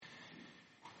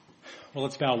Well,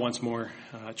 let's bow once more,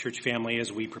 church family,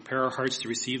 as we prepare our hearts to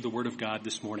receive the Word of God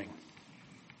this morning.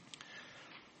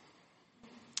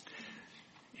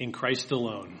 In Christ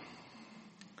alone.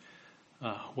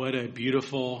 What a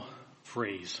beautiful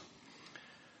phrase.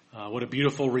 What a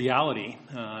beautiful reality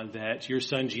that your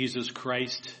Son, Jesus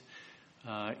Christ,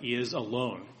 is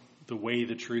alone, the way,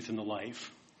 the truth, and the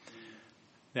life.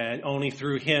 That only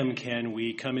through Him can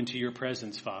we come into your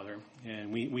presence, Father.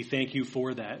 And we thank you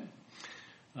for that.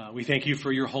 We thank you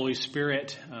for your Holy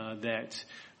Spirit that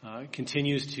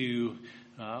continues to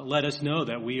let us know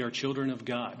that we are children of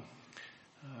God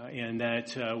and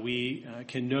that we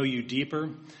can know you deeper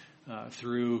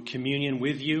through communion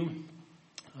with you,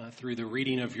 through the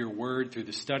reading of your word, through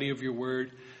the study of your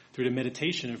word, through the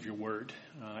meditation of your word,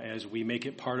 as we make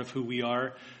it part of who we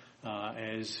are,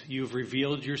 as you've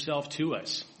revealed yourself to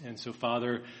us. And so,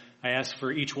 Father, I ask for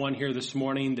each one here this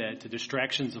morning that the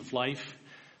distractions of life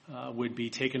would be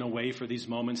taken away for these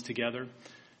moments together,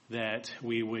 that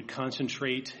we would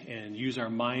concentrate and use our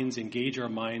minds, engage our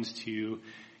minds to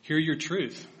hear your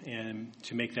truth and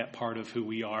to make that part of who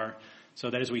we are, so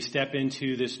that as we step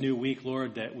into this new week,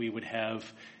 Lord, that we would have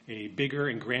a bigger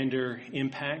and grander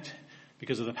impact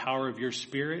because of the power of your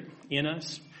Spirit in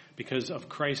us, because of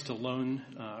Christ alone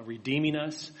redeeming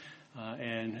us,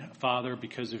 and Father,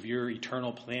 because of your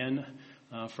eternal plan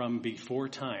from before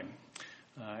time.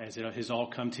 As it has all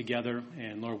come together.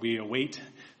 And Lord, we await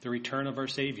the return of our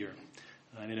Savior.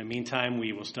 And in the meantime,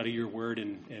 we will study your word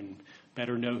and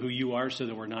better know who you are so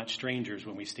that we're not strangers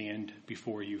when we stand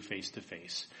before you face to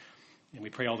face. And we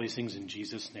pray all these things in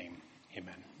Jesus' name.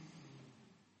 Amen.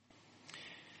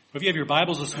 Well, if you have your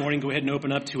Bibles this morning, go ahead and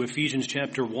open up to Ephesians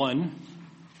chapter 1.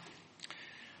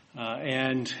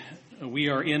 And we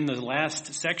are in the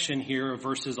last section here of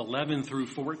verses 11 through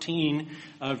 14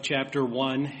 of chapter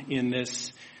 1 in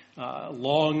this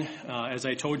long, as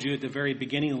I told you at the very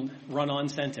beginning, run-on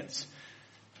sentence.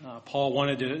 Paul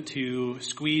wanted to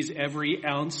squeeze every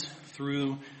ounce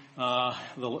through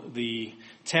the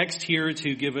text here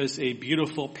to give us a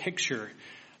beautiful picture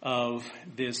of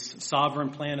this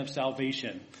sovereign plan of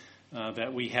salvation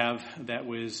that we have, that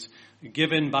was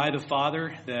given by the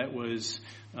Father, that was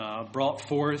brought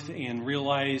forth and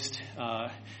realized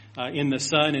in the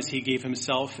Son as he gave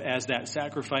himself as that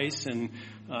sacrifice, and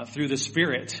through the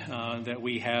Spirit that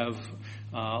we have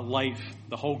life,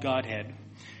 the whole Godhead.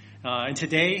 And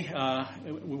today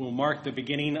we will mark the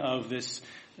beginning of this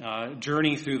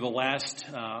journey through the last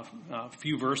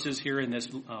few verses here in this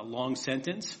long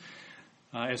sentence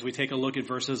as we take a look at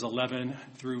verses 11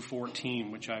 through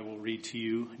 14, which I will read to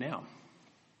you now.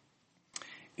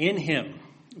 In him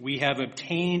we have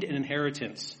obtained an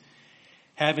inheritance,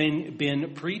 having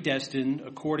been predestined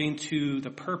according to the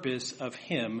purpose of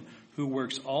him who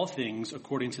works all things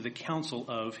according to the counsel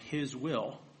of his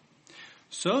will,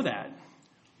 so that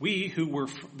we who were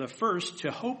the first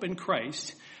to hope in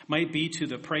Christ might be to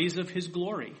the praise of his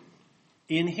glory.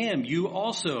 In him you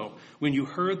also, when you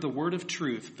heard the word of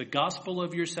truth, the gospel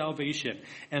of your salvation,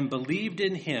 and believed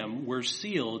in him, were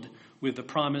sealed with the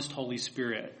promised Holy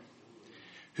Spirit,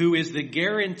 who is the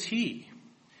guarantee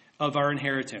of our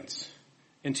inheritance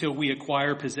until we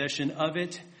acquire possession of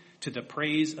it to the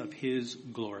praise of his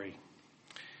glory.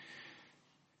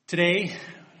 Today,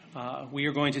 we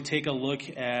are going to take a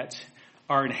look at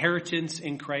our inheritance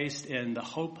in Christ and the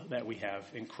hope that we have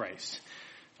in Christ.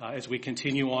 As we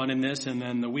continue on in this, and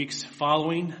then the weeks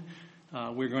following,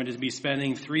 we're going to be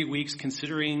spending 3 weeks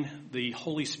considering the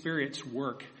Holy Spirit's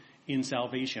work in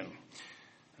salvation.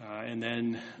 And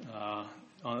then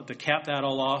to cap that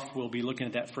all off, we'll be looking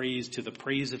at that phrase, to the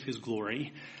praise of his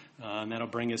glory, and that'll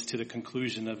bring us to the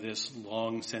conclusion of this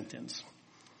long sentence.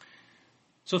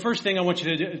 So the first thing I want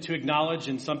you to acknowledge,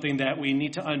 and something that we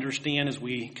need to understand as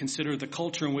we consider the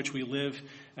culture in which we live,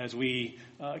 as we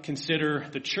consider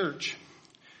the church,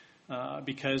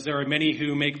 because there are many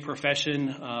who make profession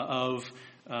of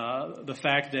the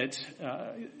fact that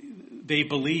they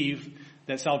believe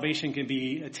that salvation can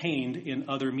be attained in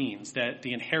other means, that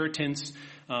the inheritance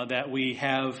that we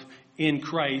have in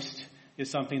Christ is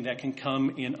something that can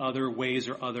come in other ways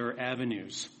or other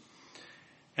avenues.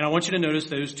 And I want you to notice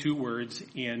those two words,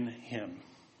 in him.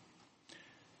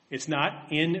 It's not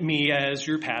in me as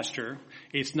your pastor.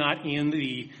 It's not in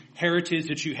the heritage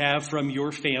that you have from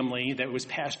your family that was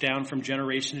passed down from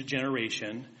generation to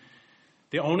generation.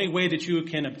 The only way that you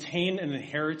can obtain an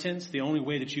inheritance, the only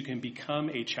way that you can become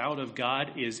a child of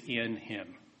God, is in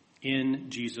him, in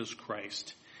Jesus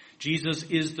Christ. Jesus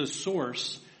is the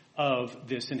source of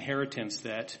this inheritance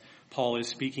that Paul is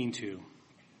speaking to.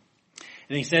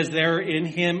 And he says there, in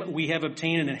him we have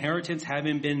obtained an inheritance,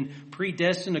 having been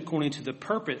predestined according to the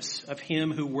purpose of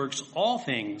him who works all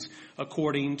things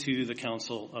according to the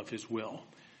counsel of his will.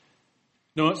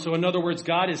 No, so in other words,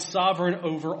 God is sovereign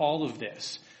over all of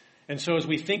this. And so as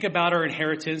we think about our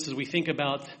inheritance, as we think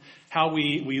about how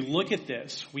we look at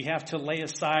this, we have to lay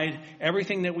aside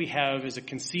everything that we have as a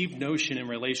conceived notion in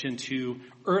relation to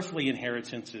earthly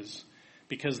inheritances,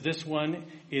 because this one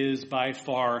is by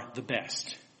far the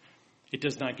best. It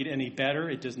does not get any better.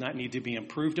 It does not need to be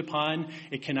improved upon.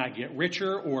 It cannot get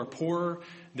richer or poorer.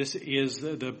 This is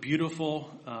the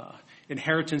beautiful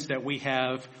inheritance that we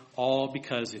have, all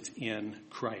because it's in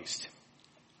Christ.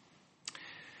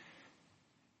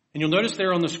 And you'll notice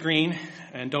there on the screen,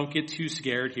 and don't get too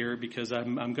scared here because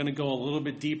I'm going to go a little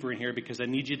bit deeper in here because I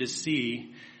need you to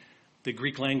see the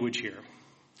Greek language here.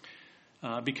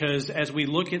 Because as we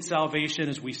look at salvation,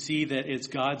 as we see that it's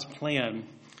God's plan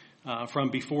from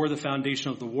before the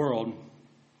foundation of the world,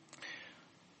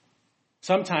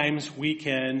 sometimes we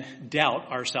can doubt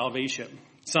our salvation.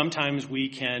 Sometimes we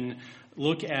can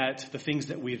look at the things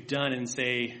that we've done and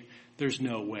say, there's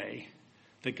no way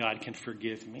that God can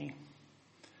forgive me.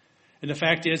 And the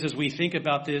fact is, as we think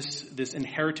about this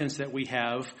inheritance that we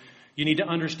have, you need to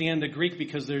understand the Greek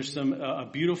because there's a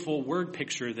beautiful word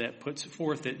picture that puts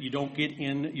forth that you don't get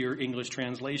in your English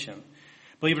translation.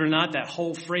 Believe it or not, that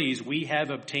whole phrase, we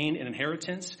have obtained an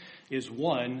inheritance, is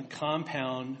one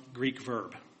compound Greek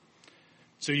verb.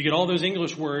 So you get all those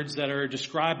English words that are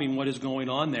describing what is going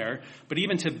on there. But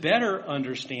even to better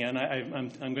understand,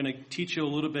 I'm going to teach you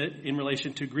a little bit in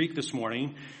relation to Greek this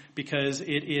morning, because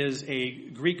it is a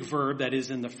Greek verb that is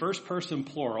in the first person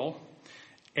plural,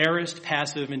 aorist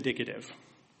passive indicative.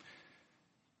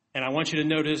 And I want you to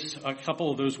notice a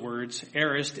couple of those words,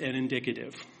 aorist and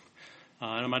indicative.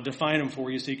 And I'm going to define them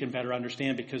for you so you can better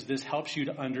understand, because this helps you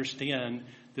to understand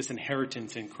this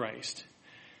inheritance in Christ.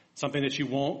 Something that you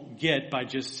won't get by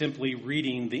just simply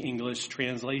reading the English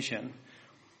translation.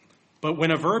 But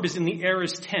when a verb is in the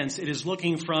aorist tense, it is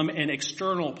looking from an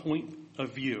external point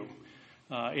of view.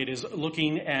 It is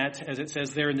looking at, as it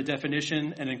says there in the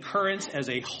definition, an occurrence as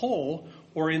a whole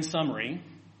or in summary.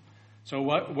 So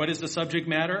what is the subject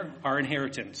matter? Our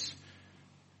inheritance.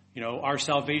 Our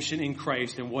salvation in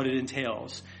Christ and what it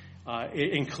entails.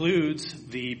 It includes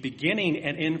the beginning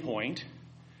and end point,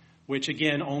 which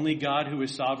again, only God who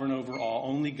is sovereign over all,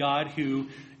 only God who,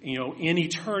 in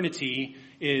eternity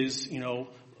is,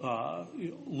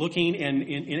 looking and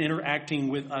interacting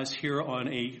with us here on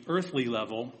a earthly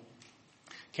level,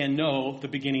 can know the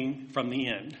beginning from the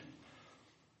end.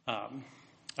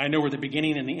 I know where the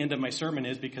beginning and the end of my sermon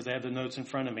is because I have the notes in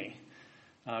front of me.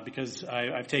 Because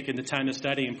I've taken the time to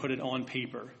study and put it on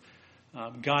paper.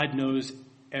 God knows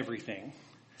everything.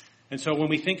 And so when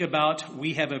we think about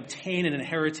we have obtained an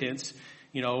inheritance,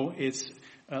 it's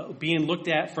being looked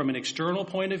at from an external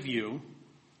point of view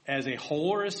as a whole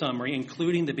or a summary,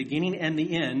 including the beginning and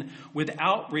the end,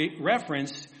 without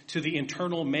reference to the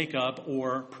internal makeup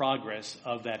or progress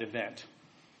of that event.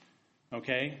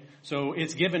 Okay? So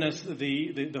it's given us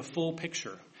the full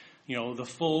picture. The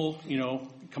full,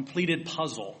 completed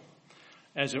puzzle,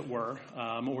 as it were,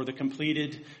 or the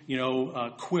completed,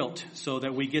 quilt, so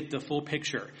that we get the full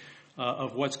picture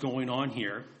of what's going on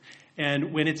here.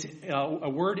 And when it's a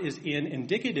word is in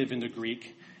indicative in the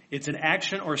Greek, it's an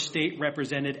action or state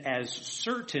represented as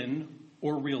certain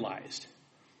or realized.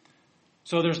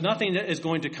 So there's nothing that is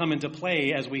going to come into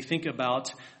play as we think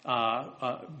about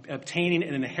obtaining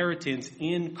an inheritance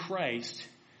in Christ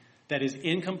that is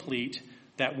incomplete,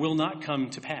 that will not come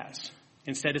to pass.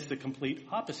 Instead, it's the complete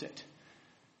opposite.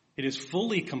 It is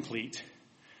fully complete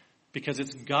because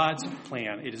it's God's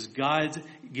plan. It is God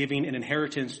giving an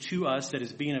inheritance to us that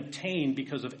is being obtained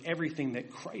because of everything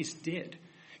that Christ did.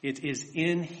 It is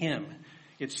in him.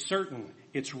 It's certain.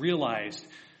 It's realized.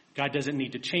 God doesn't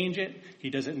need to change it.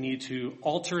 He doesn't need to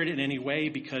alter it in any way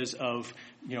because of,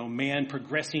 man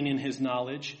progressing in his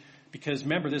knowledge. Because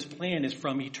remember, this plan is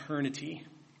from eternity.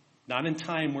 Not in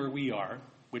time where we are,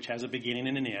 which has a beginning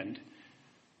and an end,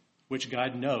 which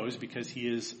God knows because he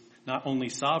is not only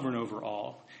sovereign over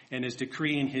all and is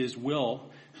decreeing his will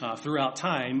throughout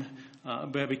time,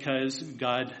 but because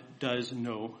God does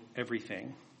know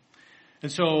everything.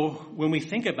 And so when we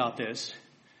think about this,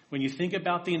 when you think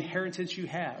about the inheritance you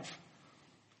have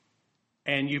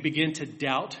and you begin to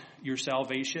doubt your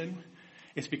salvation,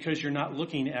 it's because you're not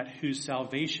looking at whose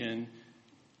salvation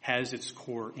has its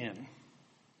core in.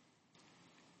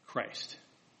 Christ,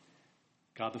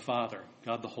 God the Father,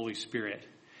 God the Holy Spirit.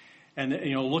 And,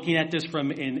 looking at this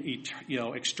from an,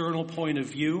 external point of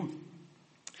view,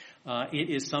 it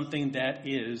is something that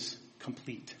is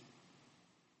complete.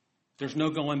 There's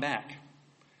no going back.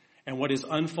 And what is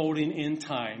unfolding in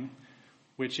time,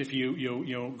 which if you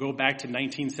go back to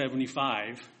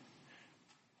 1975,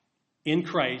 in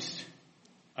Christ,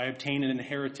 I obtained an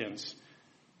inheritance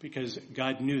because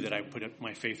God knew that I put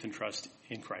my faith and trust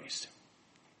in Christ.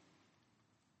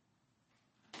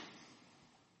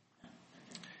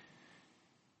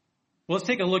 Well, let's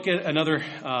take a look at another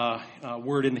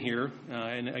word in here.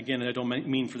 And again, I don't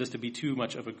mean for this to be too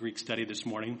much of a Greek study this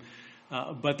morning.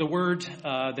 But the word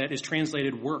that is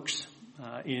translated works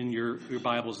in your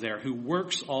Bibles there, who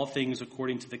works all things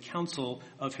according to the counsel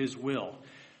of his will,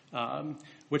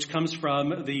 which comes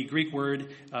from the Greek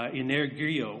word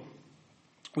energio,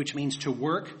 which means to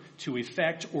work, to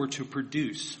effect, or to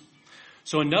produce.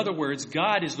 So in other words,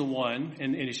 God is the one,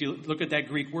 and if you look at that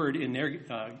Greek word,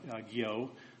 energio,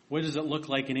 what does it look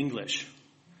like in English?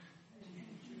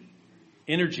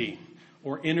 Energy,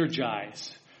 or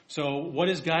energize. So what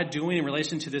is God doing in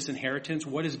relation to this inheritance?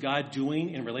 What is God doing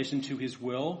in relation to his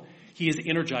will? He is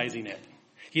energizing it.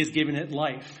 He is giving it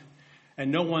life.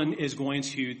 And no one is going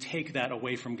to take that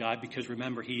away from God because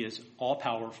remember, he is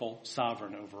all-powerful,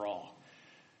 sovereign over all.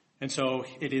 And so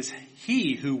it is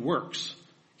he who works,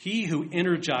 he who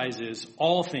energizes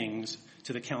all things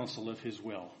to the counsel of his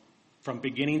will from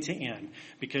beginning to end.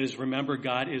 Because remember,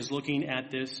 God is looking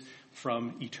at this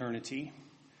from eternity.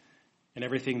 And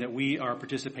everything that we are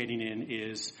participating in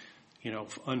is,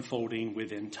 unfolding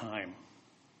within time.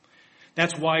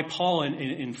 That's why Paul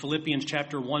in Philippians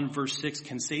chapter 1, verse 6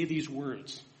 can say these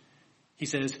words. He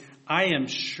says, I am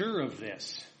sure of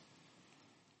this.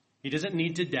 He doesn't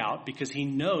need to doubt because he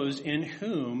knows in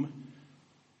whom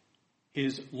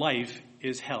his life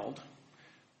is held,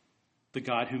 the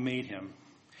God who made him.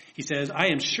 He says, I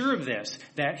am sure of this,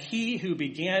 that he who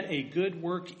began a good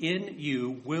work in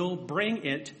you will bring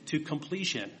it to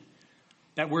completion.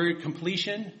 That word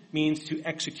completion means to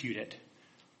execute it.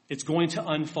 It's going to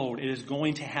unfold. It is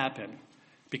going to happen.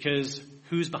 Because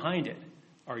who's behind it?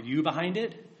 Are you behind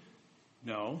it?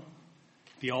 No.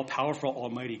 The all-powerful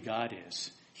Almighty God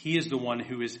is. He is the one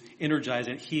who is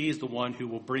energizing it. He is the one who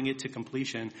will bring it to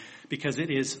completion because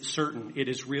it is certain. It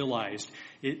is realized.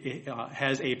 It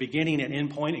has a beginning and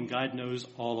end point, and God knows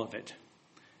all of it.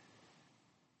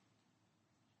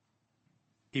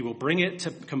 He will bring it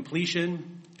to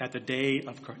completion at the day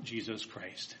of Jesus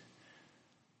Christ.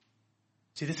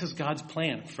 See, this is God's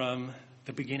plan from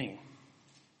the beginning.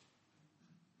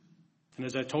 And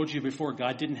as I told you before,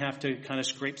 God didn't have to kind of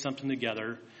scrape something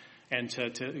together and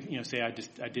to say,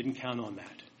 I didn't count on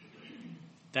that.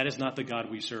 That is not the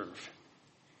God we serve.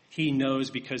 He knows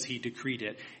because he decreed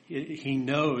it. He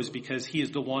knows because he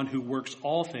is the one who works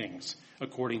all things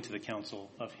according to the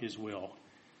counsel of his will.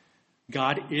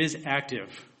 God is active.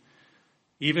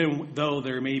 Even though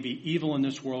there may be evil in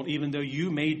this world, even though you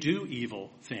may do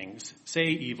evil things, say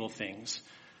evil things,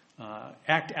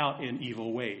 act out in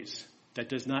evil ways, that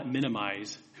does not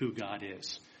minimize who God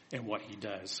is and what he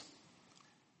does.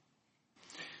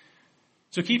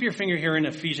 So keep your finger here in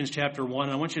Ephesians chapter 1.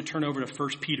 I want you to turn over to 1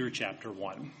 Peter chapter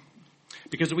 1.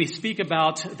 Because we speak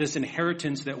about this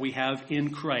inheritance that we have in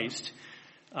Christ,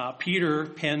 Peter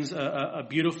pens a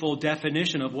beautiful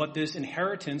definition of what this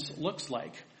inheritance looks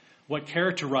like, what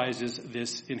characterizes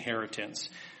this inheritance.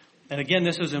 And again,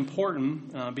 this is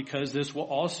important because this will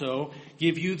also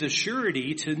give you the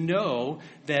surety to know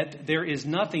that there is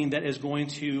nothing that is going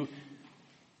to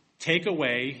take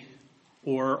away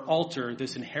or alter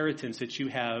this inheritance that you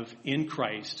have in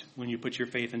Christ when you put your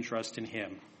faith and trust in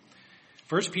him.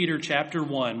 1 Peter chapter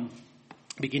 1,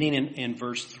 beginning in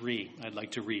verse 3, I'd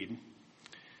like to read.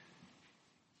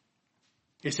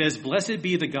 It says, Blessed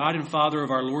be the God and Father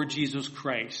of our Lord Jesus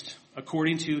Christ.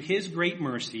 According to his great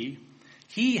mercy,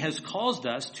 he has caused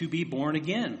us to be born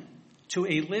again to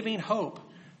a living hope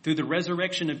through the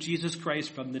resurrection of Jesus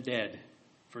Christ from the dead.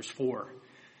 Verse 4.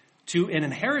 To an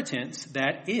inheritance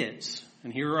that is,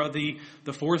 and here are the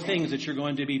four things that you're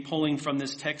going to be pulling from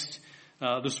this text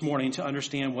this morning to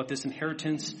understand what this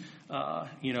inheritance,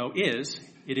 is.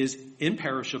 It is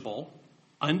imperishable,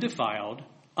 undefiled,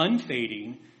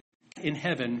 unfading, in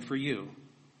heaven for you,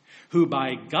 who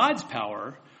by God's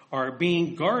power are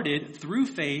being guarded through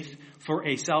faith for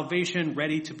a salvation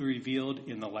ready to be revealed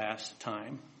in the last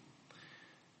time.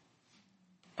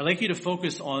 I'd like you to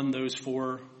focus on those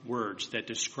four words that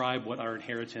describe what our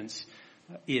inheritance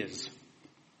is.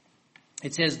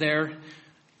 It says there,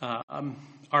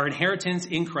 our inheritance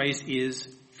in Christ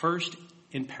is first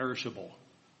imperishable.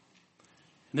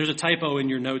 And there's a typo in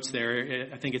your notes there.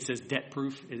 I think it says debt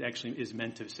proof. It actually is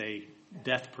meant to say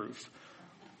death proof.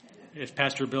 If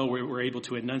Pastor Bill were able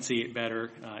to enunciate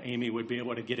better, Amy would be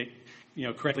able to get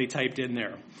it, correctly typed in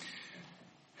there.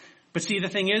 But see, the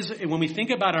thing is, when we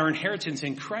think about our inheritance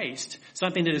in Christ,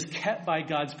 something that is kept by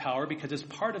God's power because it's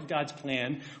part of God's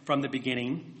plan from the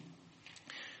beginning,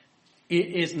 it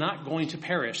is not going to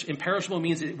perish. Imperishable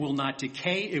means it will not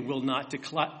decay, it will not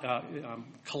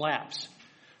collapse.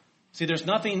 See, there's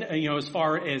nothing, as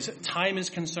far as time is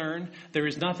concerned, there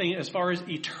is nothing as far as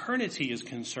eternity is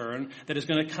concerned that is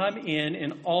going to come in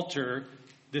and alter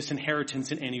this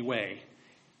inheritance in any way.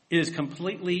 It is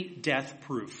completely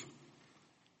death-proof.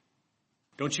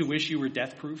 Don't you wish you were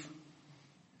death-proof?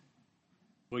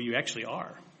 Well, you actually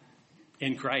are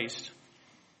in Christ.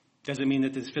 Doesn't mean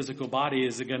that this physical body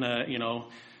is going to,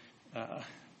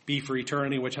 be for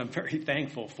eternity, which I'm very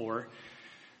thankful for.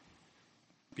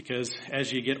 Because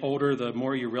as you get older, the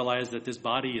more you realize that this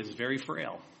body is very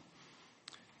frail.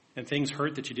 And things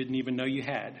hurt that you didn't even know you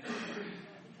had.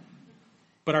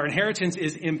 But our inheritance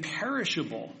is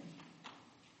imperishable.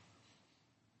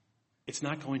 It's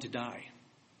not going to die.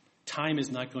 Time is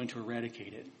not going to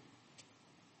eradicate it.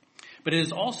 But it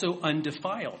is also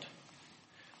undefiled.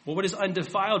 Well, what does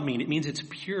undefiled mean? It means it's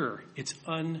pure. It's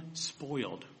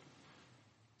unspoiled.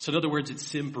 So in other words, it's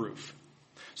sin-proof.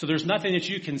 So there's nothing that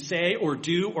you can say or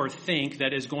do or think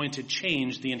that is going to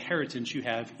change the inheritance you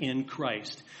have in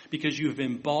Christ, because you have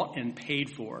been bought and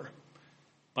paid for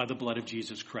by the blood of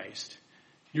Jesus Christ.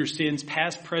 Your sins,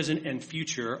 past, present, and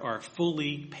future, are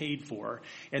fully paid for.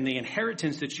 And the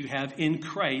inheritance that you have in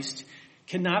Christ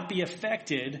cannot be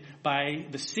affected by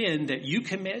the sin that you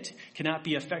commit, cannot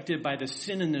be affected by the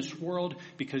sin in this world,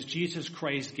 because Jesus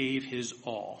Christ gave his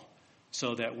all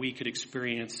so that we could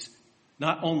experience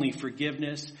not only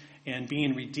forgiveness and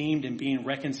being redeemed and being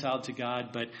reconciled to God,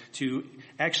 but to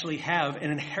actually have an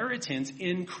inheritance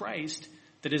in Christ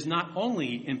that is not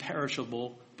only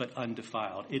imperishable, but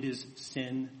undefiled. It is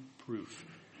sin-proof.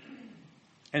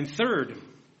 And third,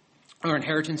 our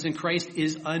inheritance in Christ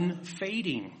is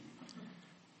unfading.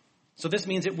 So this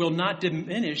means it will not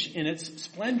diminish in its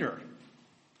splendor.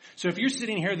 So if you're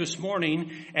sitting here this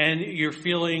morning and you're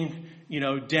feeling,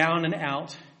 down and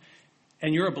out,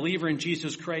 and you're a believer in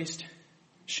Jesus Christ,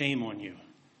 shame on you.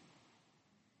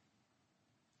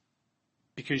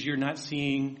 Because you're not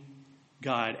seeing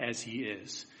God as he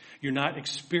is. You're not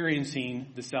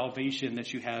experiencing the salvation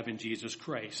that you have in Jesus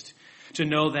Christ. To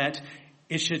know that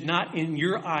it should not, in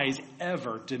your eyes,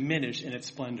 ever diminish in its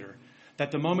splendor.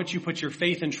 That the moment you put your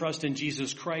faith and trust in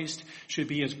Jesus Christ should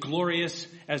be as glorious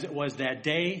as it was that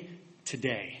day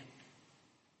today.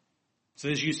 So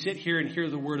as you sit here and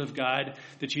hear the word of God,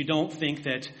 that you don't think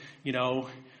that,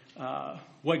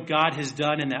 what God has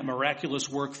done in that miraculous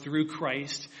work through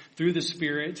Christ, through the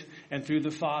Spirit, and through the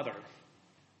Father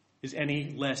is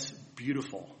any less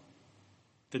beautiful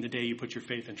than the day you put your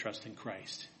faith and trust in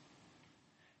Christ.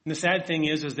 And the sad thing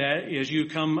is that as you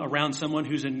come around someone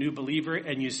who's a new believer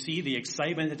and you see the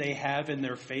excitement that they have in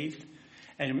their faith,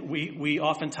 and we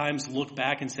oftentimes look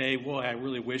back and say, well, I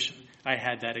really wish I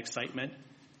had that excitement.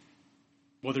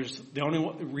 Well, the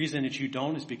only reason that you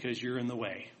don't is because you're in the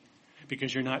way.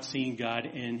 Because you're not seeing God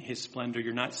in his splendor.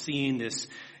 You're not seeing this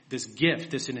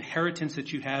gift, this inheritance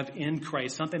that you have in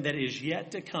Christ, something that is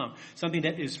yet to come, something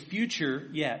that is future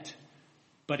yet,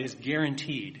 but is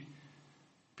guaranteed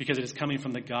because it is coming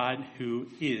from the God who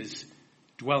is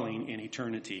dwelling in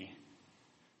eternity.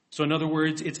 So in other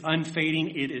words, it's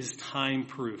unfading, it is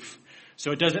time-proof.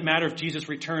 So it doesn't matter if Jesus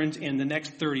returns in the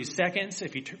next 30 seconds,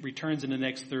 if he returns in the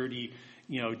next 30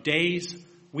 days,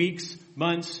 weeks,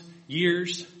 months,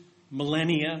 years,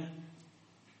 millennia.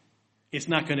 It's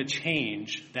not going to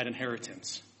change that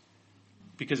inheritance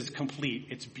because it's complete,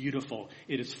 it's beautiful,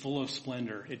 it is full of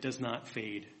splendor, it does not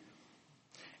fade.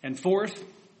 And fourth,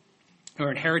 our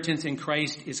inheritance in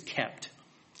Christ is kept.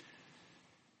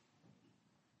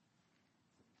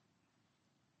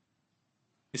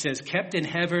 It says, kept in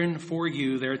heaven for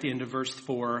you, there at the end of verse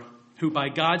 4, who by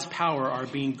God's power are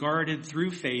being guarded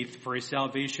through faith for a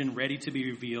salvation ready to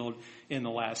be revealed in the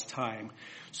last time.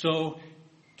 So,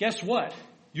 guess what?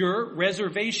 Your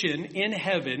reservation in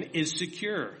heaven is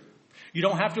secure. You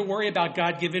don't have to worry about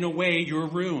God giving away your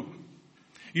room.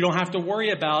 You don't have to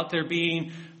worry about there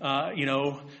being,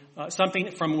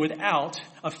 something from without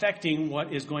affecting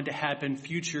what is going to happen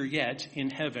future yet in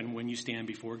heaven when you stand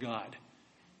before God.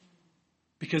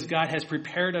 Because God has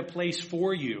prepared a place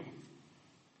for you.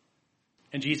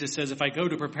 And Jesus says, if I go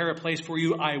to prepare a place for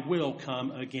you, I will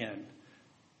come again.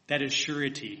 That is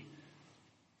surety.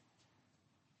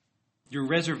 Your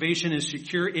reservation is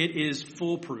secure. It is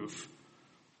foolproof.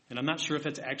 And I'm not sure if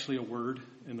that's actually a word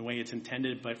in the way it's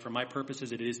intended, but for my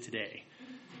purposes, it is today.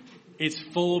 It's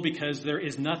full because there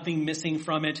is nothing missing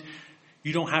from it.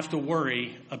 You don't have to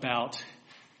worry about,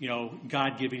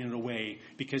 God giving it away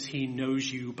because he knows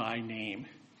you by name.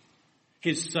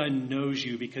 His son knows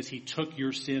you because he took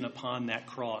your sin upon that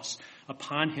cross,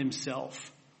 upon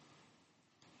himself.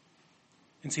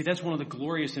 And see, that's one of the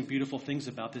glorious and beautiful things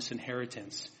about this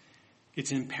inheritance.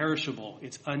 It's imperishable,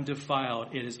 it's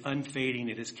undefiled, it is unfading,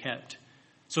 it is kept.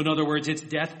 So in other words, it's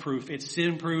death-proof, it's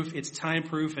sin-proof, it's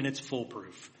time-proof, and it's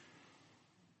full-proof.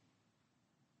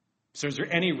 So is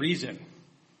there any reason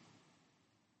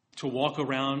to walk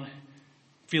around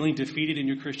feeling defeated in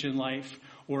your Christian life,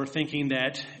 or thinking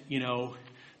that,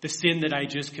 the sin that I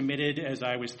just committed as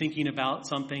I was thinking about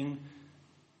something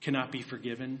cannot be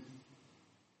forgiven?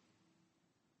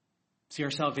 See,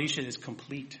 our salvation is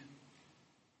complete.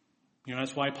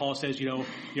 That's why Paul says,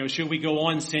 should we go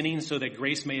on sinning so that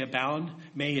grace may abound?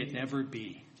 May it never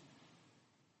be.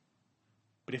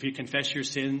 But if you confess your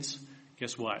sins,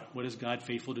 guess what? What is God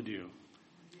faithful to do?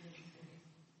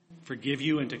 Forgive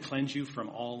you and to cleanse you from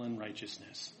all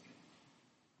unrighteousness.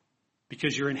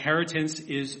 Because your inheritance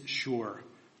is sure.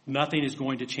 Nothing is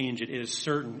going to change it. It is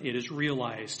certain. It is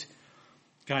realized.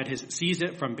 God sees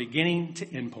it from beginning to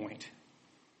end point.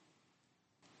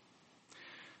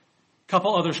 A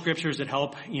couple other scriptures that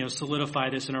help,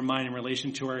 solidify this in our mind in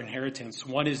relation to our inheritance.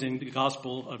 One is in the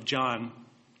Gospel of John,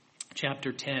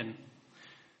 chapter 10.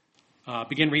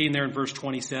 Begin reading there in verse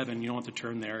 27. You don't have to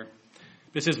turn there.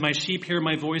 It says, "My sheep hear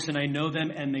my voice, and I know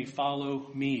them, and they follow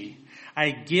me.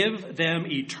 I give them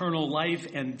eternal life,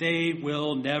 and they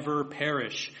will never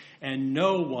perish, and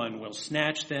no one will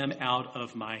snatch them out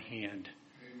of my hand."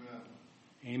 Amen.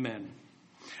 Amen.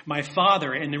 My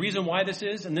Father, and the reason why this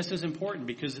is, and this is important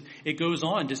because it goes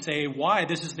on to say why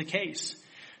this is the case.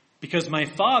 Because my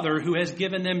Father who has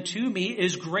given them to me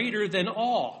is greater than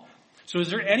all. So is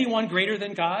there anyone greater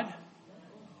than God?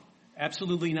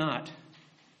 Absolutely not.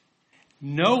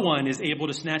 No one is able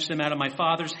to snatch them out of my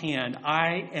Father's hand.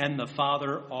 I and the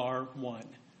Father are one.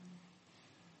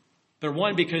 They're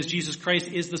one because Jesus Christ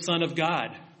is the Son of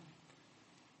God.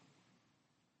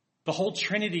 The whole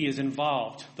Trinity is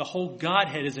involved. The whole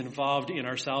Godhead is involved in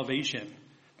our salvation,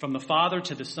 from the Father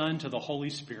to the Son to the Holy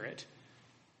Spirit.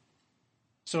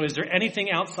 So is there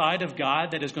anything outside of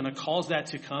God that is going to cause that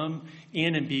to come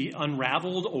in and be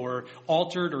unraveled or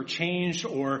altered or changed,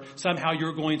 or somehow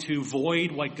you're going to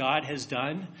void what God has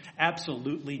done?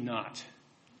 Absolutely not.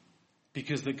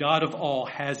 Because the God of all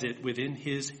has it within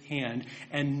his hand,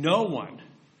 and no one,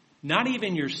 not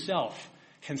even yourself,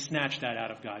 can snatch that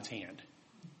out of God's hand.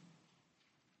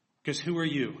 Because who are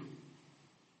you?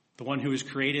 The one who is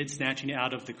created, snatching it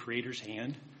out of the Creator's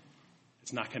hand?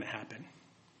 It's not going to happen.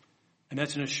 And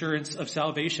that's an assurance of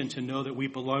salvation, to know that we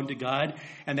belong to God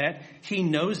and that he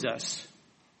knows us.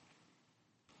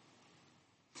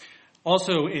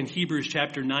 Also in Hebrews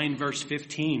chapter 9, verse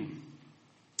 15,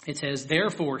 it says,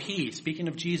 "Therefore he," speaking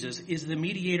of Jesus, "is the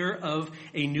mediator of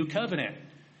a new covenant."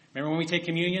 Remember when we take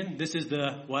communion? This is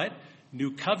the what?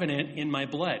 New covenant in my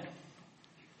blood.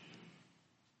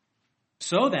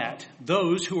 "So that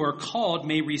those who are called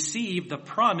may receive the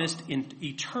promised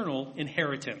eternal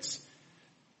inheritance."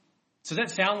 So does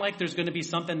that sound like there's going to be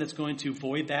something that's going to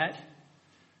void that?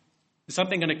 Is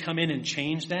something going to come in and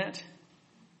change that?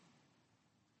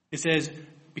 It says,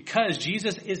 because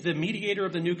Jesus is the mediator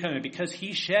of the new covenant, because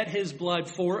he shed his blood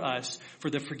for us for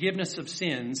the forgiveness of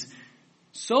sins,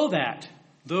 so that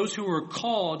those who are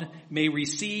called may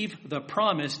receive the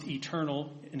promised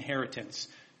eternal inheritance.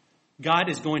 God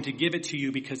is going to give it to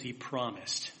you because he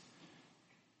promised.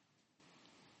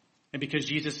 And because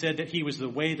Jesus said that he was the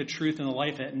way, the truth, and the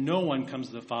life, that no one comes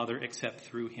to the Father except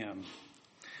through him.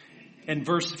 And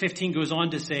verse 15 goes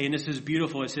on to say, and this is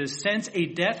beautiful, it says, "Since a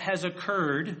death has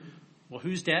occurred," well,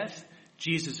 whose death?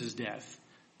 Jesus' death.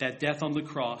 That death on the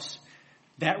cross.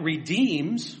 "That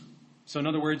redeems," so in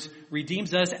other words,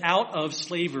 redeems us out of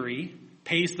slavery,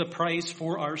 pays the price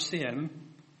for our sin,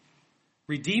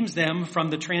 redeems them from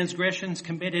the transgressions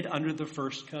committed under the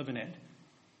first covenant.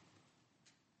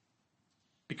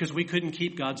 Because we couldn't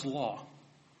keep God's law.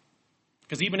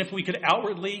 Because even if we could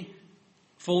outwardly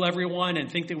fool everyone and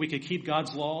think that we could keep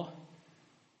God's law,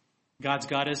 God's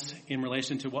got us in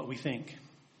relation to what we think.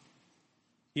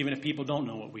 Even if people don't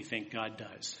know what we think, God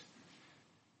does.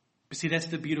 But see, that's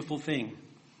the beautiful thing.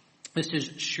 This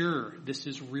is sure. This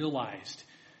is realized.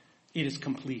 It is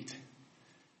complete.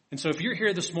 And so if you're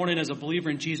here this morning as a believer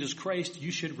in Jesus Christ,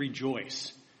 you should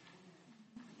rejoice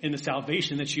in the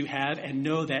salvation that you have and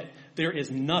know that there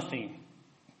is nothing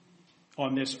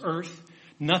on this earth,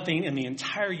 nothing in the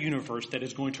entire universe that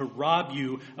is going to rob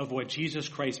you of what Jesus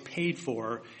Christ paid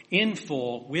for in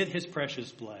full with his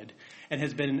precious blood and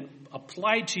has been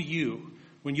applied to you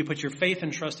when you put your faith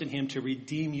and trust in him to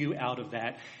redeem you out of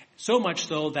that. So much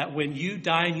so that when you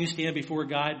die and you stand before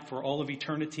God for all of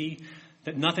eternity,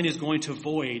 that nothing is going to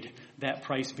void that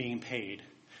price being paid.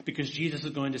 Because Jesus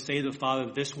is going to say to the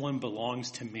Father, this one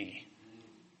belongs to me.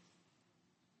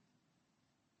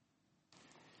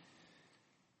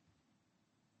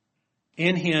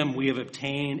 In him we have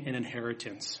obtained an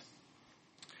inheritance.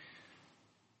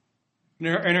 In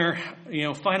our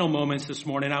final moments this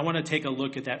morning, I want to take a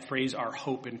look at that phrase, our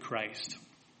hope in Christ.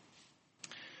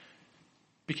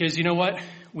 Because you know what?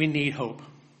 We need hope.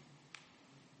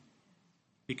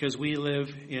 Because we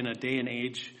live in a day and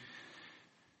age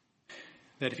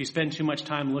that if you spend too much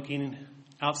time looking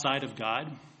outside of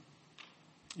God,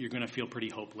 you're going to feel pretty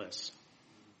hopeless.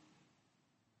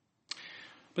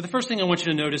 But the first thing I want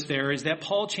you to notice there is that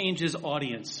Paul changes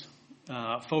audience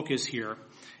focus here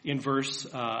in verse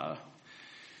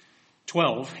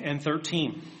 12 and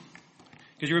 13.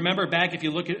 Because you remember back, if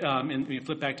you look at, and you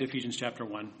flip back to Ephesians chapter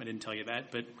 1, I didn't tell you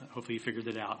that, but hopefully you figured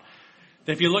it out.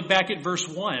 That if you look back at verse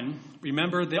 1,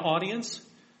 remember the audience?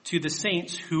 To the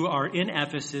saints who are in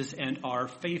Ephesus and are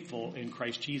faithful in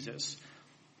Christ Jesus.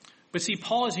 But see,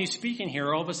 Paul, as he's speaking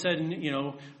here, all of a sudden,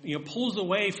 pulls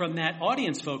away from that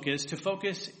audience focus to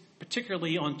focus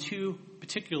particularly on two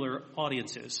particular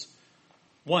audiences.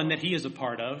 One that he is a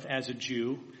part of as a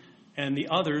Jew, and the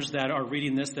others that are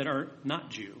reading this that are not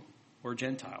Jew or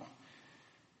Gentile.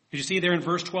 As you see there in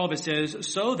verse 12, it says,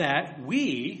 so that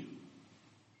we,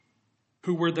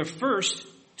 who were the first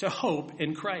to hope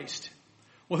in Christ.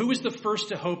 Well, who was the first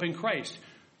to hope in Christ?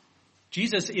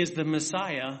 Jesus is the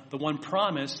Messiah, the one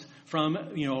promised from,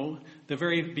 the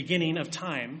very beginning of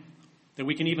time, that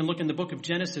we can even look in the book of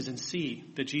Genesis and see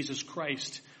that Jesus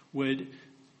Christ would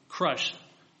crush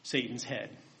Satan's head.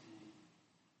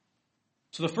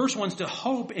 So the first ones to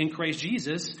hope in Christ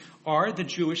Jesus are the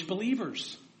Jewish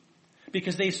believers,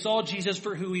 because they saw Jesus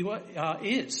for who he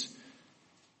is.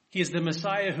 He is the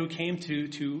Messiah who came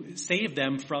to save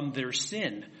them from their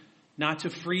sin, not to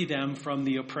free them from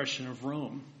the oppression of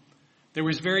Rome. There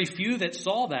was very few that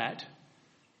saw that,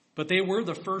 but they were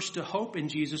the first to hope in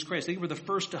Jesus Christ. They were the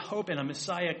first to hope in a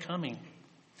Messiah coming.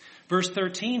 Verse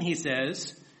 13, he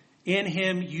says, in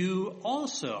him you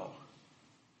also.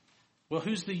 Well,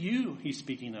 who's the you he's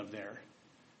speaking of there?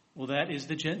 Well, that is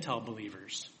the Gentile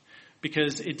believers.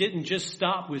 Because it didn't just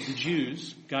stop with the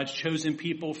Jews. God's chosen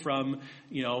people from,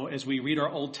 as we read our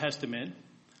Old Testament,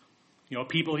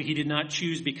 people he did not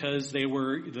choose because they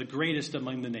were the greatest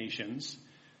among the nations.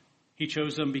 He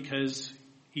chose them because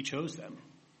he chose them.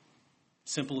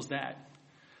 Simple as that.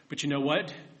 But you know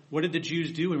what? What did the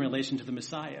Jews do in relation to the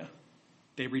Messiah?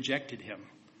 They rejected him.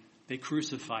 They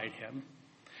crucified him.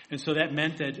 And so that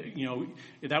meant that,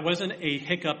 that wasn't a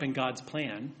hiccup in God's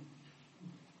plan,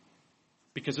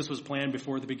 because this was planned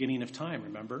before the beginning of time,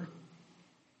 remember?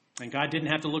 And God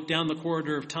didn't have to look down the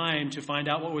corridor of time to find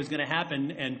out what was going to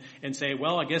happen and say,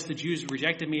 well, I guess the Jews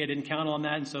rejected me. I didn't count on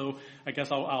that, and so I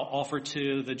guess I'll offer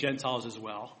to the Gentiles as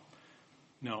well.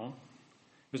 No.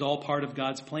 It was all part of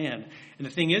God's plan. And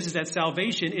the thing is that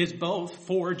salvation is both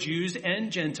for Jews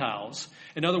and Gentiles.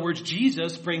 In other words,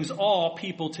 Jesus brings all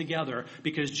people together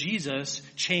because Jesus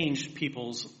changes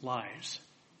people's lives.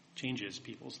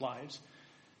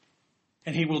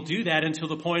 And he will do that until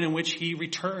the point in which he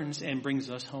returns and brings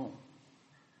us home.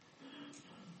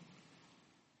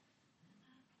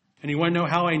 And you want to know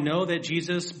how I know that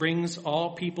Jesus brings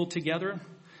all people together?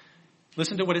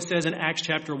 Listen to what it says in Acts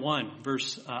chapter 1,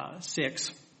 verse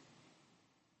 6.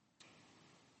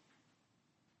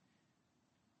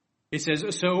 It says,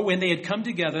 so when they had come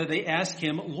together, they asked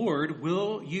him, Lord,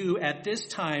 will you at this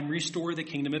time restore the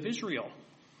kingdom of Israel?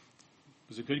 It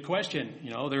was a good question.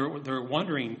 They're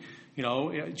wondering,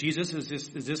 Jesus, is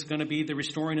this going to be the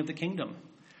restoring of the kingdom?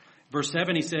 Verse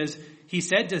 7, he says, he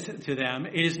said to them,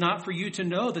 it is not for you to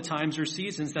know the times or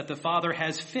seasons that the Father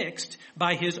has fixed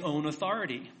by his own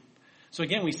authority. So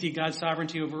again, we see God's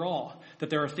sovereignty over all, that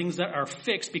there are things that are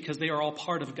fixed because they are all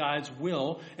part of God's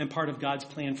will and part of God's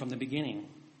plan from the beginning.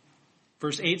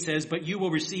 Verse 8 says, but you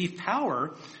will receive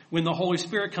power when the Holy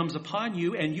Spirit comes upon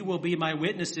you, and you will be my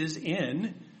witnesses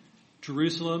in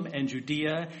Jerusalem and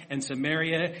Judea and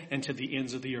Samaria and to the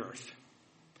ends of the earth.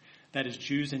 That is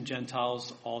Jews and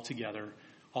Gentiles all together,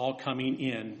 all coming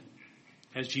in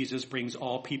as Jesus brings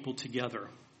all people together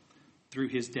through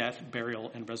his death, burial,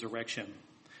 and resurrection.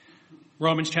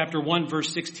 Romans chapter 1,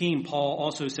 verse 16, Paul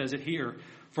also says it here.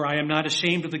 For I am not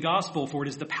ashamed of the gospel, for it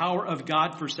is the power of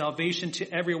God for salvation to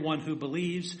everyone who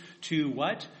believes, to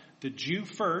what? The Jew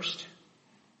first,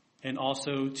 and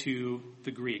also to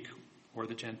the Greek or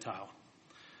the Gentile.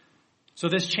 So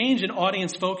this change in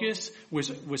audience focus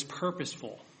was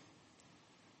purposeful.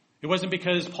 It wasn't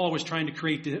because Paul was trying to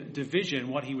create division.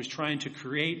 What he was trying to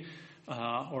create,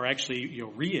 or actually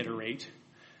reiterate,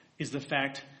 is the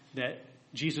fact that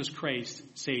Jesus Christ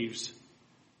saves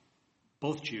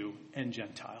both Jew and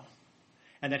Gentile.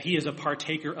 And that he is a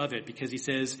partaker of it, because he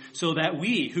says, so that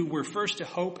we who were first to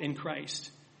hope in Christ,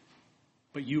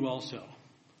 but you also.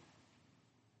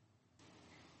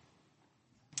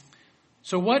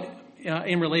 So what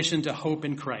in relation to hope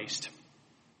in Christ?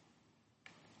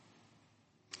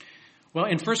 Well,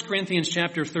 in 1 Corinthians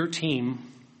chapter 13,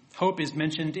 hope is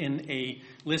mentioned in a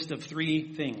list of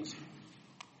 3 things.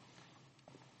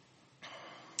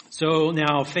 So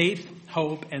now faith,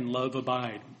 hope, and love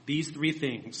abide. These 3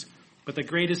 things. But the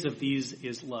greatest of these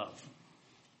is love.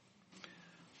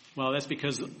 Well, that's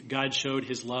because God showed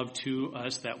his love to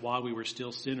us, that while we were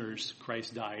still sinners,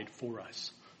 Christ died for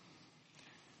us.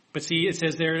 But see, it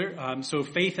says there, so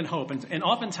faith and hope. And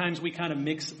oftentimes we kind of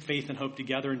mix faith and hope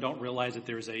together and don't realize that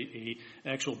there's a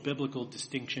actual biblical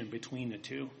distinction between the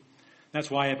two.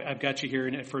 That's why I've got you here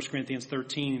in 1 Corinthians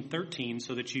 13,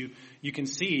 so that you can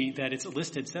see that it's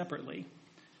listed separately.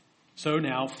 So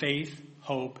now, faith,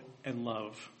 hope, and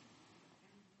love.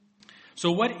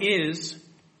 So what is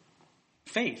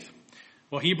faith?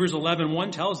 Well, Hebrews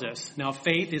 11:1 tells us, now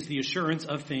faith is the assurance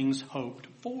of things hoped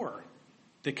for,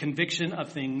 the conviction of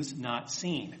things not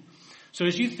seen. So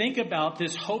as you think about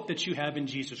this hope that you have in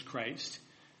Jesus Christ,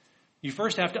 you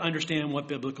first have to understand what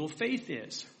biblical faith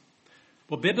is.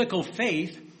 Well, biblical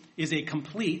faith is a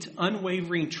complete,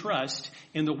 unwavering trust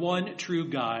in the one true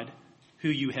God who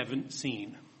you haven't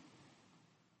seen.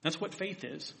 That's what faith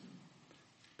is.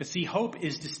 But see, hope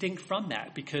is distinct from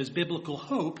that, because biblical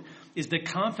hope is the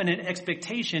confident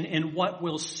expectation in what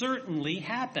will certainly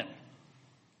happen.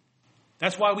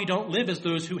 That's why we don't live as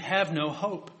those who have no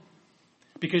hope,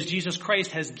 because Jesus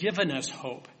Christ has given us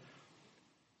hope.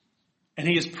 And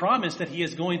he has promised that he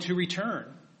is going to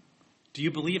return. Do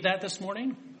you believe that this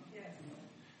morning? Yes.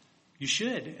 You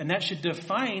should. And that should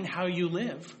define how you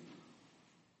live.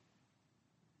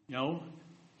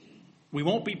 We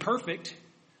won't be perfect,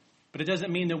 but it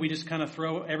doesn't mean that we just kind of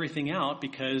throw everything out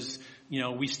because,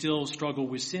 we still struggle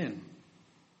with sin.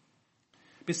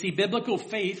 But see, biblical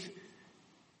faith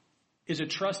is a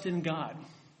trust in God.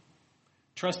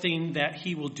 Trusting that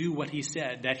he will do what he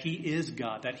said, that he is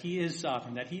God, that he is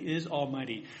sovereign, that he is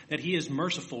almighty, that he is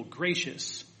merciful,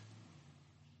 gracious,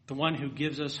 the one who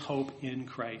gives us hope in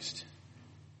Christ.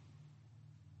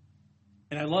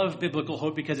 And I love biblical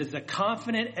hope because it's a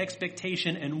confident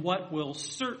expectation in what will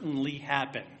certainly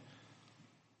happen.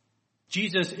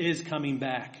 Jesus is coming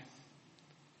back.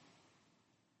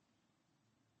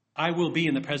 I will be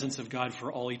in the presence of God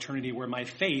for all eternity, where my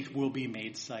faith will be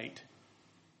made sight.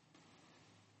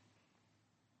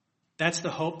 That's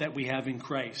the hope that we have in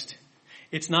Christ.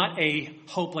 It's not a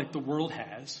hope like the world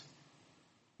has,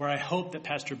 where I hope that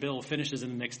Pastor Bill finishes in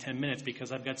the next 10 minutes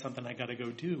because I've got something I got to go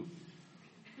do.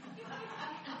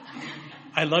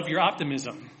 I love your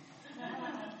optimism.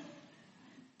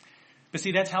 But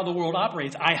see, that's how the world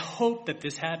operates. I hope that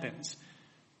this happens.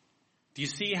 Do you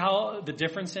see how the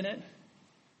difference in it?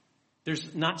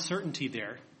 There's not certainty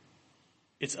there.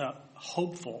 It's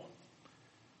hopeful.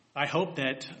 I hope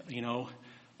that,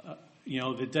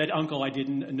 the dead uncle I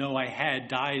didn't know I had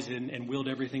dies and willed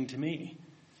everything to me.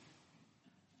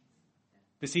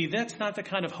 But see, that's not the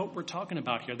kind of hope we're talking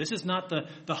about here. This is not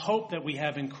the hope that we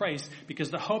have in Christ,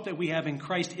 because the hope that we have in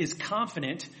Christ is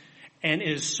confident and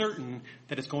is certain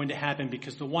that it's going to happen,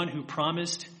 because the one who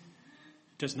promised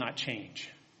does not change.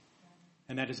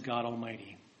 And that is God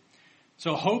Almighty.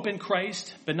 So hope in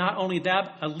Christ, but not only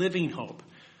that, a living hope,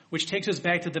 which takes us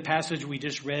back to the passage we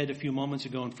just read a few moments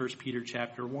ago in 1 Peter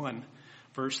chapter 1,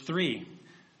 verse 3.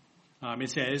 It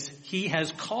says, he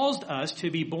has caused us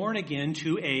to be born again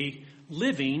to a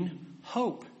living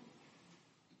hope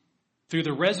through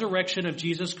the resurrection of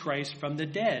Jesus Christ from the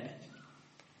dead.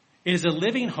 It is a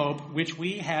living hope which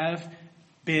we have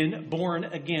been born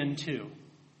again to.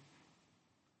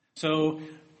 So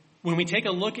when we take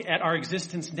a look at our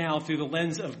existence now through the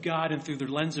lens of God and through the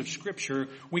lens of Scripture,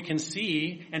 we can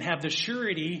see and have the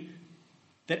surety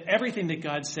that everything that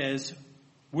God says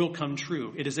will come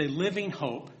true. It is a living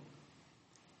hope.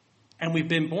 And we've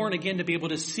been born again to be able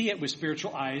to see it with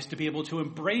spiritual eyes, to be able to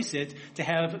embrace it, to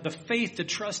have the faith to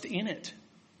trust in it.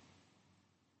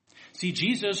 See,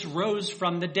 Jesus rose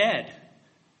from the dead.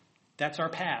 That's our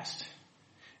past.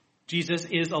 Jesus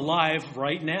is alive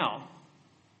right now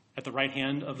at the right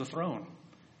hand of the throne.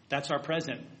 That's our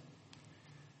present.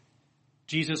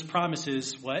 Jesus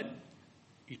promises what?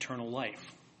 Eternal life.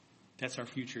 That's our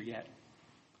future yet.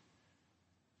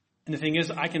 And the thing is,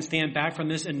 I can stand back from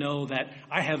this and know that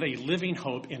I have a living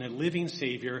hope and a living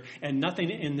Savior, and nothing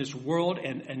in this world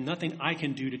and nothing I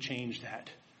can do to change that.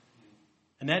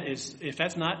 And that is, if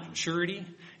that's not surety,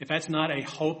 if that's not a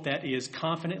hope that is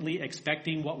confidently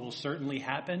expecting what will certainly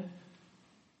happen,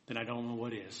 then I don't know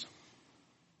what is.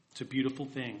 It's a beautiful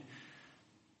thing.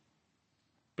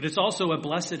 But it's also a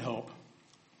blessed hope.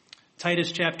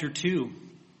 Titus chapter 2,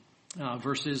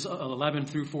 verses 11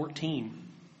 through 14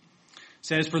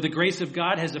 says, "For the grace of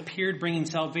God has appeared, bringing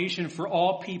salvation for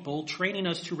all people, training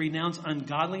us to renounce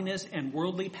ungodliness and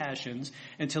worldly passions,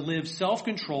 and to live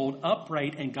self-controlled,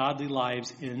 upright, and godly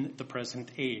lives in the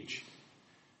present age."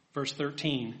 Verse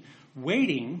 13,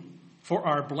 "Waiting for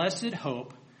our blessed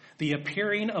hope, the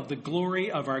appearing of the glory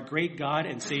of our great God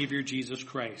and Savior Jesus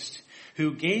Christ,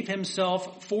 who gave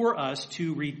himself for us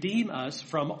to redeem us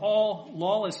from all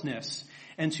lawlessness,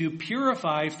 and to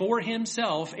purify for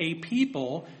himself a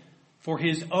people for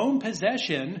his own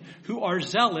possession who are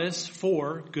zealous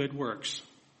for good works."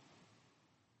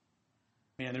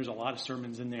 Man, there's a lot of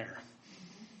sermons in there.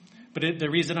 But the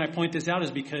reason I point this out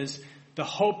is because the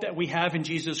hope that we have in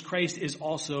Jesus Christ is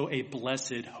also a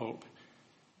blessed hope.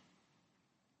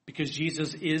 Because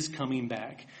Jesus is coming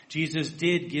back. Jesus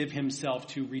did give himself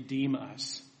to redeem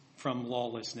us from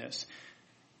lawlessness.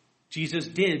 Jesus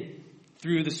did,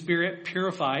 through the Spirit,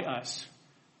 purify us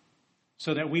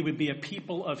so that we would be a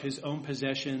people of his own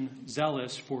possession,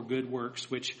 zealous for good works,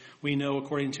 which we know,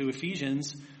 according to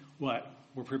Ephesians, what?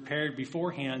 We're prepared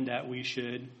beforehand that we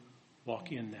should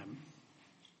walk in them.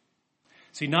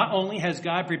 See, not only has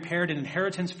God prepared an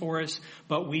inheritance for us,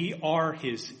 but we are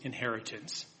his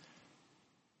inheritance.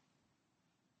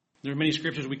 There are many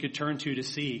scriptures we could turn to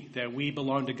see that we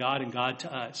belong to God and God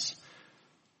to us.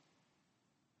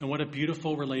 And what a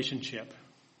beautiful relationship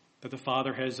that the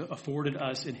Father has afforded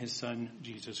us in his Son,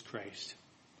 Jesus Christ.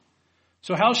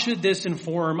 So how should this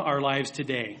inform our lives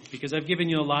today? Because I've given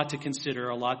you a lot to consider,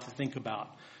 a lot to think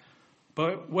about.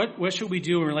 But what should we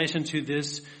do in relation to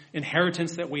this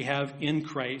inheritance that we have in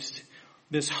Christ,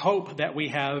 this hope that we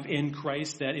have in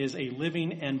Christ that is a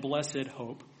living and blessed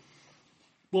hope?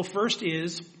 Well, first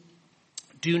is,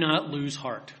 do not lose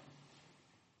heart.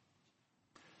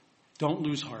 Don't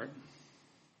lose heart.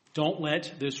 Don't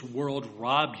let this world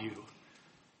rob you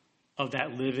of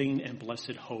that living and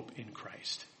blessed hope in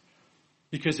Christ.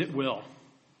 Because it will.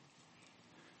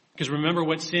 Because remember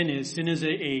what sin is. Sin is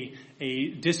a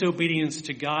disobedience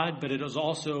to God, but it is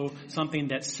also something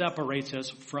that separates us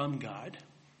from God.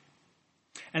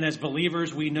 And as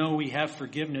believers, we know we have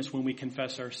forgiveness when we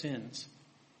confess our sins,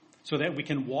 so that we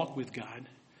can walk with God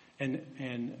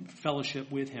and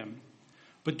fellowship with him.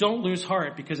 But don't lose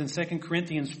heart, because in 2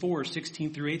 Corinthians 4,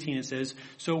 16 through 18, it says,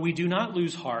 "So we do not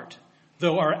lose heart,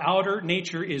 though our outer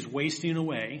nature is wasting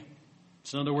away."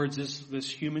 So in other words,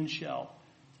 this human shell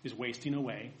is wasting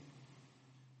away.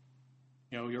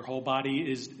 You know, your whole body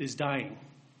is dying,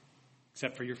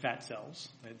 except for your fat cells.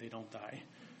 They don't die.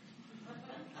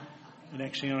 And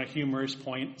actually, on a humorous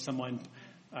point, someone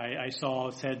I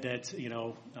saw said that,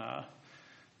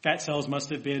 fat cells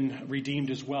must have been redeemed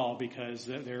as well, because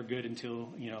they're good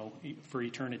until, for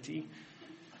eternity.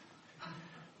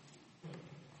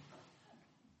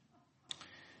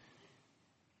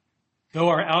 Though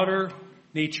our outer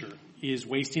nature is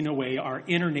wasting away, our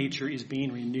inner nature is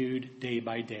being renewed day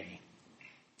by day.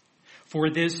 For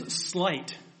this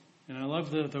slight, and I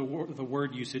love the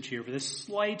word usage here, for this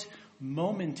slight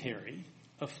momentary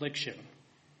affliction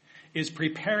is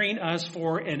preparing us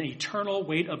for an eternal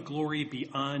weight of glory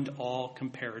beyond all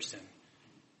comparison.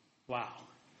 Wow.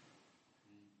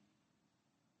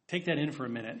 Take that in for a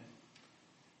minute.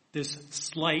 This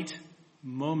slight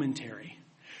momentary.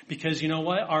 Because you know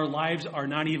what? Our lives are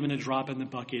not even a drop in the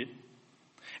bucket.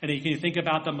 And you can think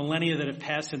about the millennia that have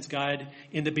passed since God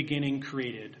in the beginning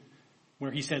created,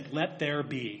 where he said, "Let there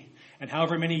be." And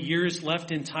however many years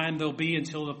left in time there'll be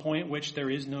until the point which there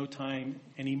is no time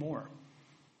anymore.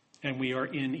 And we are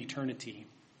in eternity.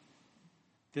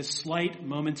 This slight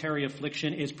momentary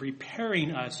affliction is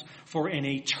preparing us for an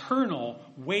eternal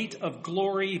weight of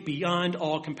glory beyond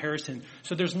all comparison.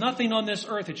 So there's nothing on this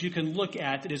earth that you can look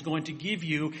at that is going to give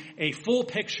you a full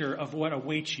picture of what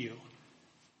awaits you.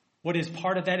 What is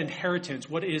part of that inheritance?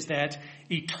 What is that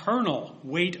eternal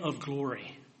weight of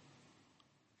glory?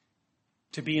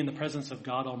 To be in the presence of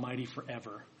God Almighty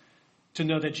forever. To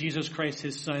know that Jesus Christ,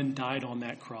 his Son, died on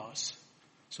that cross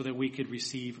so that we could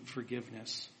receive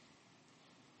forgiveness.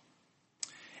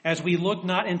 As we look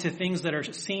not into things that are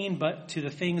seen, but to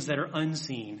the things that are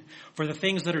unseen. For the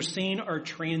things that are seen are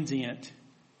transient,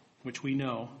 which we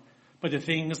know, but the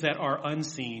things that are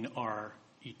unseen are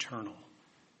eternal.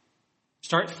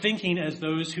 Start thinking as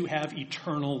those who have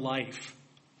eternal life.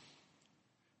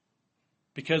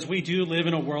 Because we do live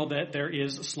in a world that there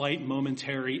is slight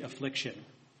momentary affliction.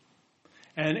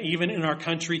 And even in our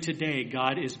country today,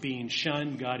 God is being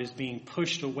shunned. God is being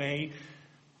pushed away.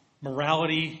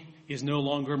 Morality is no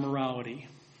longer morality.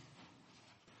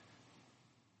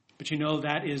 But you know,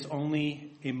 that is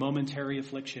only a momentary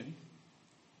affliction.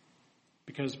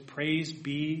 Because praise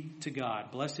be to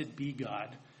God, blessed be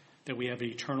God, that we have an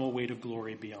eternal weight of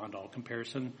glory beyond all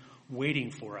comparison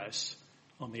waiting for us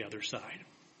on the other side.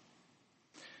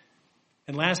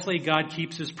 And lastly, God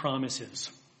keeps his promises.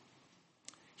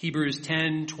 Hebrews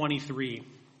 10:23.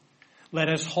 Let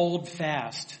us hold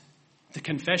fast the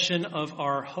confession of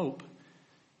our hope.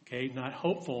 Okay, not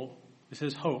hopeful. This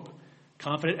is hope.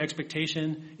 Confident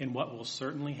expectation in what will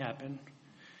certainly happen.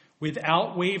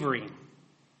 Without wavering.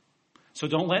 So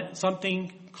don't let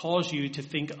something cause you to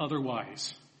think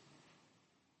otherwise.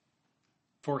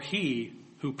 For he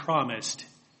who promised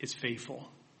is faithful.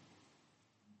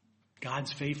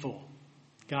 God's faithful.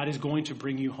 God is going to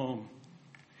bring you home.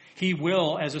 He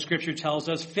will, as the scripture tells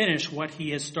us, finish what he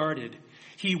has started.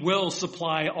 He will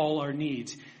supply all our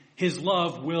needs. His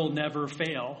love will never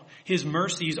fail. His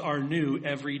mercies are new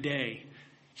every day.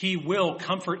 He will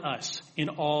comfort us in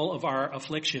all of our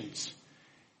afflictions.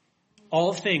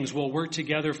 All things will work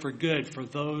together for good for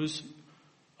those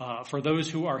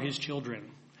who are his children.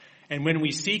 And when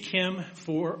we seek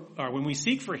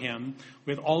for him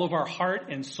with all of our heart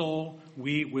and soul,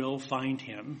 we will find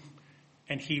him,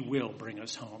 and he will bring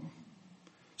us home.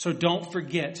 So don't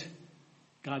forget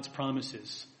God's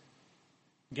promises.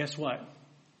 Guess what?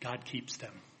 God keeps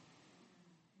them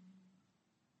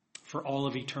for all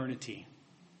of eternity.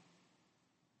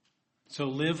 So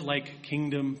live like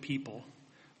kingdom people.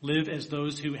 Live as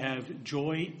those who have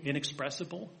joy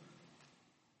inexpressible,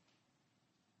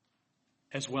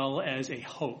 as well as a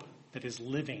hope that is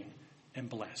living and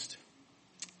blessed.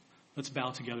 Let's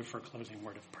bow together for a closing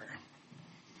word of prayer.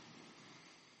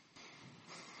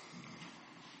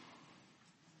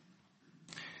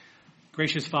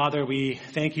 Gracious Father, we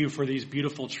thank you for these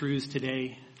beautiful truths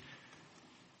today.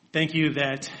 Thank you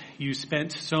that you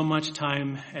spent so much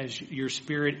time as your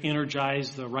Spirit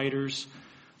energized the writers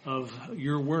of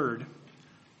your word.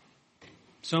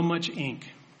 So much ink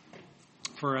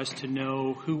for us to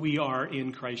know who we are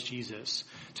in Christ Jesus,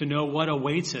 to know what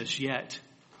awaits us yet,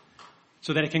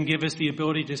 so that it can give us the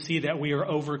ability to see that we are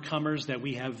overcomers, that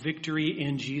we have victory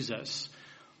in Jesus.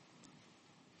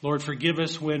 Lord, forgive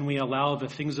us when we allow the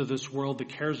things of this world, the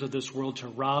cares of this world, to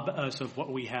rob us of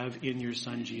what we have in your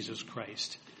Son, Jesus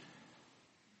Christ.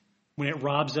 When it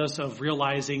robs us of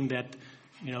realizing that,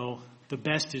 the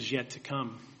best is yet to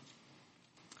come,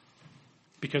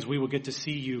 because we will get to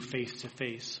see you face to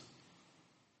face.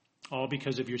 All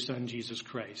because of your Son, Jesus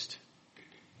Christ.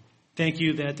 Thank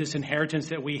you that this inheritance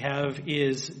that we have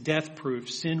is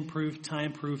death-proof, sin-proof,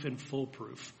 time-proof, and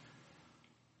foolproof.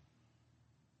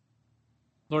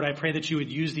 Lord, I pray that you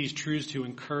would use these truths to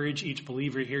encourage each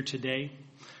believer here today,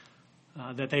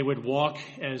 that they would walk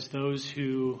as those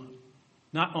who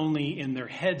not only in their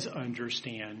heads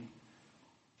understand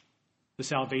the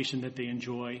salvation that they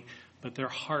enjoy, but their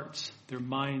hearts, their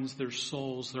minds, their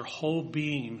souls, their whole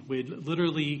being would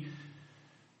literally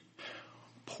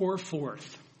pour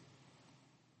forth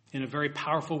in a very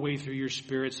powerful way through your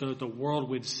Spirit, so that the world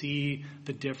would see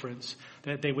the difference,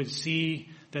 that they would see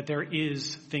that there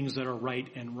is things that are right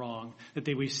and wrong, that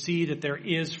they would see that there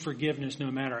is forgiveness no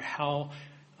matter how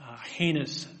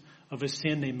heinous of a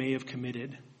sin they may have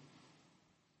committed.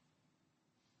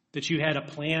 That you had a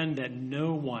plan that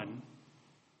no one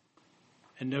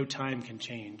and no time can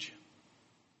change.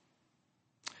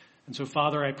 And so,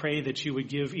 Father, I pray that you would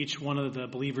give each one of the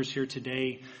believers here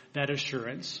today that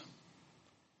assurance,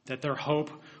 that their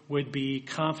hope would be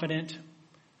confident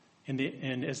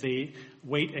and as they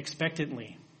wait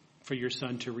expectantly for your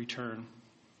Son to return.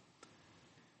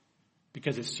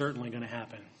 Because it's certainly going to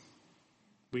happen.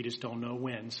 We just don't know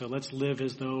when. So let's live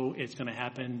as though it's going to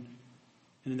happen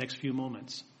in the next few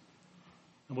moments.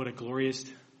 And what a glorious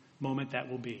moment that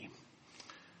will be.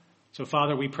 So,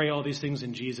 Father, we pray all these things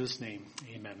in Jesus' name.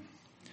 Amen.